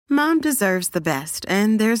Mom deserves the best,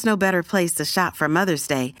 and there's no better place to shop for Mother's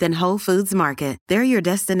Day than Whole Foods Market. They're your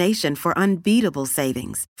destination for unbeatable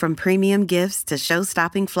savings, from premium gifts to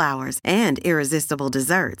show-stopping flowers and irresistible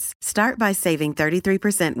desserts. Start by saving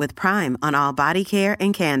 33% with Prime on all body care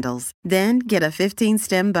and candles. Then get a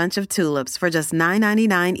 15-stem bunch of tulips for just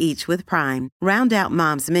 $9.99 each with Prime. Round out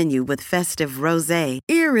Mom's menu with festive rosé,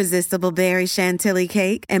 irresistible berry chantilly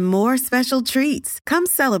cake, and more special treats. Come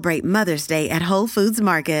celebrate Mother's Day at Whole Foods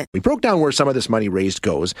Market. We broke down where some of this money raised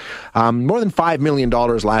goes. More than $5 million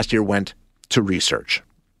last year went to research,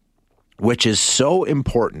 which is so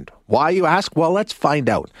important. Why, you ask? Well, let's find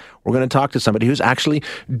out. We're going to talk to somebody who's actually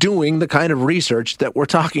doing the kind of research that we're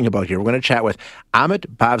talking about here. We're going to chat with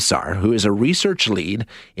Amit Bhavsar, who is a research lead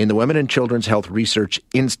in the Women and Children's Health Research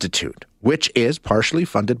Institute, which is partially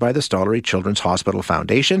funded by the Stollery Children's Hospital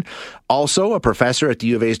Foundation, also a professor at the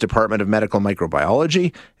U of A's Department of Medical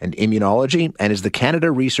Microbiology and Immunology, and is the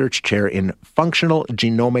Canada Research Chair in Functional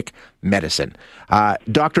Genomic Medicine.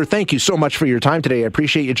 Doctor, thank you so much for your time today. I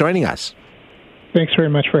appreciate you joining us. Thanks very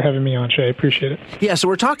much for having me on, Shay. I appreciate it. Yeah, so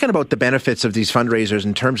we're talking about the benefits of these fundraisers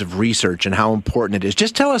in terms of research and how important it is.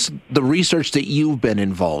 Just tell us the research that you've been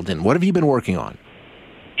involved in. What have you been working on?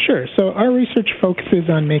 Sure. So our research focuses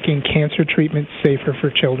on making cancer treatment safer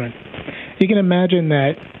for children. You can imagine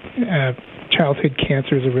that childhood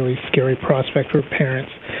cancer is a really scary prospect for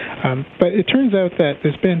parents. But it turns out that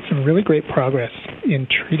there's been some really great progress in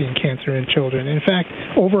treating cancer in children. In fact,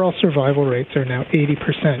 overall survival rates are now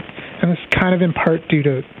 80%. And it's kind of in part due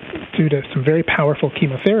to some very powerful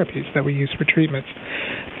chemotherapies that we use for treatments.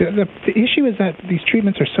 The issue is that these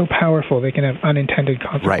treatments are so powerful they can have unintended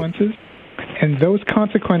consequences. Right. And those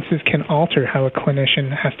consequences can alter how a clinician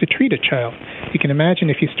has to treat a child. You can imagine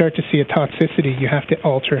if you start to see a toxicity, you have to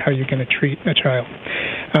alter how you're going to treat a child.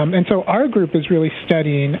 And so our group is really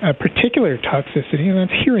studying a particular toxicity, and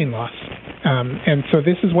that's hearing loss. And so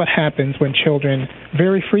this is what happens when children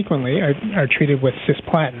very frequently are treated with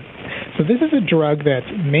cisplatin. So this is a drug that's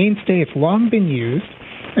mainstay. It's long been used,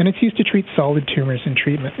 and it's used to treat solid tumors in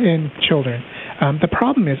children. The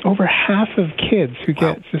problem is over half of kids who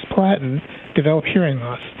get cisplatin develop hearing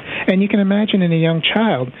loss. And you can imagine in a young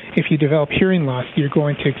child, if you develop hearing loss, you're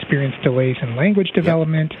going to experience delays in language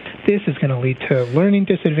development. Yep. This is going to lead to learning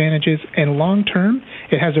disadvantages, and long term,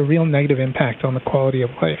 it has a real negative impact on the quality of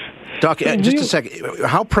life. Doc, just a second.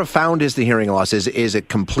 How profound is the hearing loss? Is it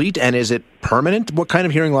complete, and is it permanent? What kind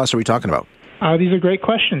of hearing loss are we talking about? These are great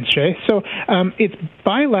questions, Shay. So it's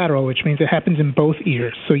bilateral, which means it happens in both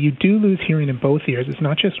ears. So you do lose hearing in both ears. It's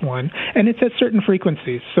not just one. And it's at certain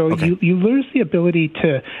frequencies. So you lose the ability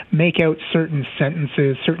to make out certain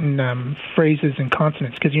sentences, certain phrases and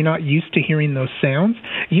consonants because you're not used to hearing those sounds.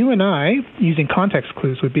 You and I, using context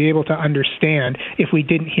clues, would be able to understand if we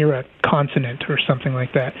didn't hear a consonant or something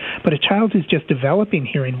like that. But a child who's just developing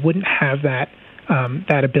hearing wouldn't have that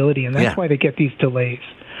ability, and that's why they get these delays.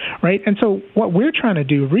 Right? And so what we're trying to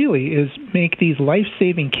do really is make these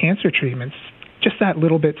life-saving cancer treatments just that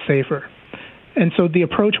little bit safer. And so the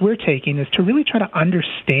approach we're taking is to really try to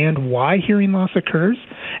understand why hearing loss occurs.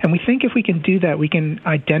 And we think if we can do that, we can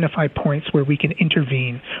identify points where we can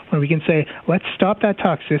intervene, where we can say, let's stop that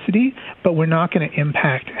toxicity, but we're not going to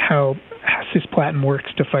impact how cisplatin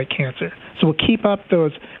works to fight cancer. So we'll keep up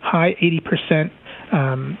those high 80%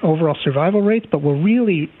 overall survival rates, but we'll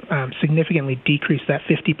really significantly decrease that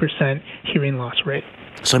 50% hearing loss rate.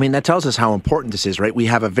 So, I mean, that tells us how important this is, right? We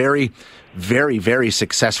have a very, very, very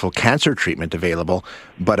successful cancer treatment available,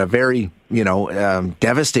 but a very,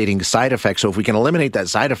 devastating side effect. So if we can eliminate that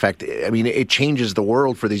side effect, I mean, it changes the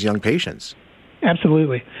world for these young patients.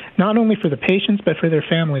 Absolutely. Not only for the patients, but for their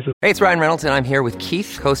families. Hey, it's Ryan Reynolds, and I'm here with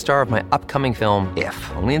Keith, co-star of my upcoming film,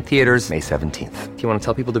 If, only in theaters May 17th. Do you want to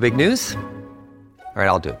tell people the big news? All right,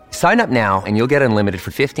 I'll do it. Sign up now and you'll get unlimited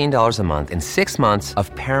for $15 a month and 6 months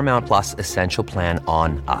of Paramount Plus Essential Plan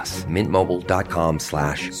on us.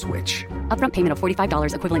 MintMobile.com/switch. Upfront payment of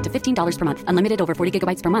 $45 equivalent to $15 per month. Unlimited over 40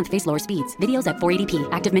 gigabytes per month. Face lower speeds. Videos at 480p.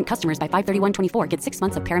 Active Mint customers by 531.24 get 6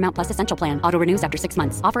 months of Paramount Plus Essential Plan. Auto renews after 6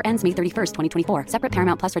 months. Offer ends May 31st, 2024. Separate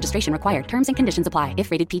Paramount Plus registration required. Terms and conditions apply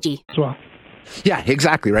if rated PG. As well. Yeah,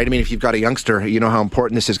 exactly, right? I mean, if you've got a youngster, you know how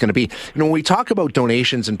important this is going to be. When we talk about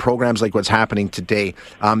donations and programs like what's happening today,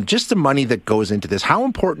 just the money that goes into this, how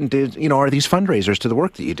important are these fundraisers to the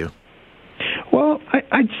work that you do? Well,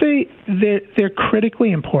 I'd say they're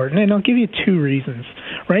critically important, and I'll give you two reasons,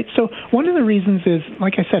 right? So one of the reasons is,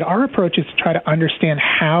 like I said, our approach is to try to understand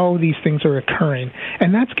how these things are occurring,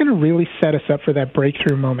 and that's going to really set us up for that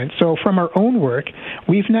breakthrough moment. So from our own work,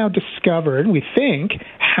 we've now discovered, we think,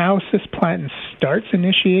 how cisplatin starts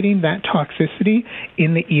initiating that toxicity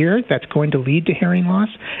in the ear that's going to lead to hearing loss,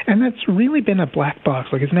 and that's really been a black box,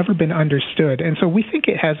 like it's never been understood. And so we think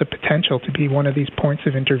it has a potential to be one of these points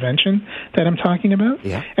of intervention that I'm talking about.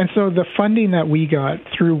 Yeah. And so the funding that we got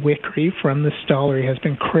through WICRI from the Stollery has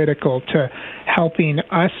been critical to helping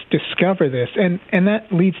us discover this. And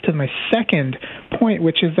that leads to my second point,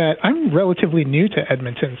 which is that I'm relatively new to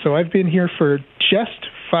Edmonton. So I've been here for just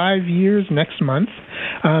 5 years next month.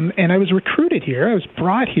 And I was recruited here. I was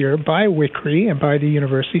brought here by WICRI and by the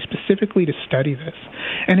university specifically to study this.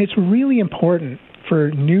 And it's really important for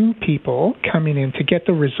new people coming in to get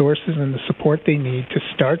the resources and the support they need to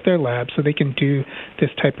start their lab so they can do this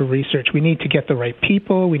type of research. We need to get the right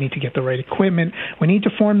people. We need to get the right equipment. We need to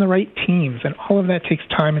form the right teams, and all of that takes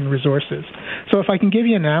time and resources. So if I can give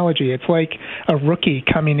you an analogy, it's like a rookie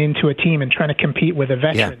coming into a team and trying to compete with a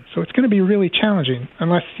veteran. Yeah. So it's going to be really challenging,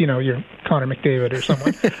 unless, you're Connor McDavid or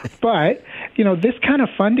someone. But, this kind of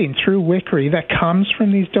funding through WICRI that comes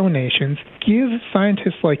from these donations gives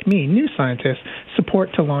scientists like me, new scientists,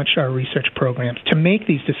 support to launch our research programs, to make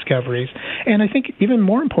these discoveries, and I think even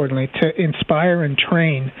more importantly, to inspire and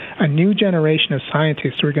train a new generation of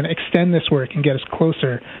scientists who are going to extend this work and get us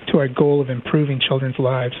closer to our goal of improving children's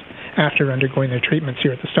lives after undergoing their treatments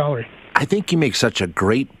here at the Stollery. I think you make such a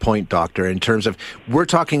great point, Doctor, in terms of we're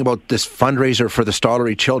talking about this fundraiser for the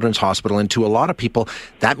Stollery Children's Hospital, and to a lot of people,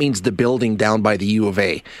 that means the building down by the U of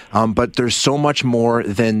A. But there's so much more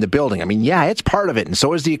than the building. I mean, yeah, it's part of it, and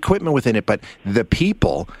so is the equipment within it, but the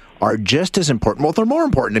people are just as important. Well, they're more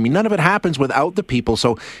important. I mean, none of it happens without the people,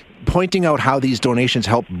 so pointing out how these donations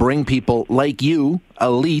help bring people like you,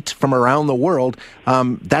 elite, from around the world,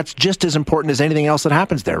 that's just as important as anything else that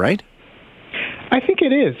happens there, right? I think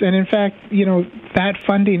it is. And in fact, that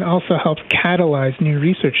funding also helps catalyze new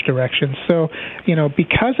research directions. So,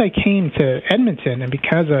 because I came to Edmonton and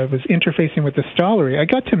because I was interfacing with the Stollery, I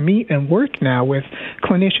got to meet and work now with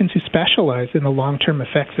clinicians who specialize in the long-term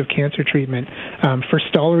effects of cancer treatment for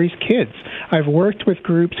Stollery's kids. I've worked with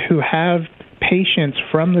groups who have patients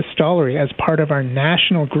from the Stollery as part of our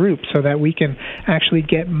national group so that we can actually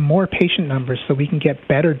get more patient numbers, so we can get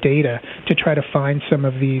better data to try to find some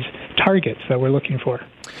of these targets that we're looking for.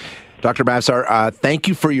 Dr. Bhavsar, thank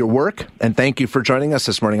you for your work, and thank you for joining us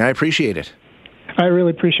this morning. I appreciate it. I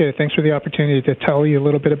really appreciate it. Thanks for the opportunity to tell you a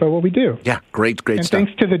little bit about what we do. Yeah, great stuff. And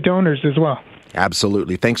thanks to the donors as well.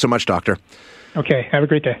 Absolutely. Thanks so much, Doctor. Okay, have a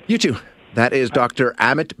great day. You too. That is Dr.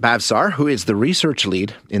 Amit Bhavsar, who is the research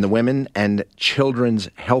lead in the Women and Children's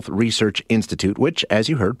Health Research Institute, which, as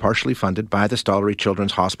you heard, partially funded by the Stollery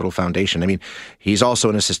Children's Hospital Foundation. I mean, he's also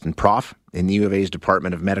an assistant prof in the U of A's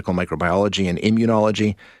Department of Medical Microbiology and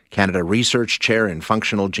Immunology, Canada Research Chair in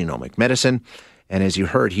Functional Genomic Medicine. And as you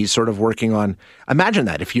heard, he's sort of working on, imagine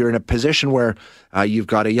that, if you're in a position where you've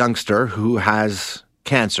got a youngster who has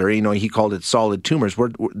cancer, he called it solid tumors,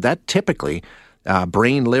 that typically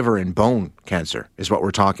brain, liver, and bone cancer is what we're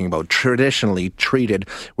talking about, traditionally treated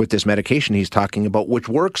with this medication he's talking about, which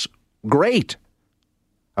works great,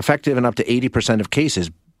 effective in up to 80% of cases,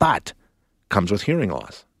 but comes with hearing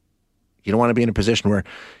loss. You don't want to be in a position where,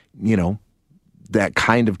 that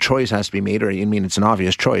kind of choice has to be made, it's an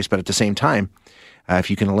obvious choice, but at the same time, if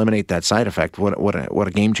you can eliminate that side effect, what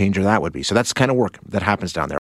a game changer that would be. So that's the kind of work that happens down there.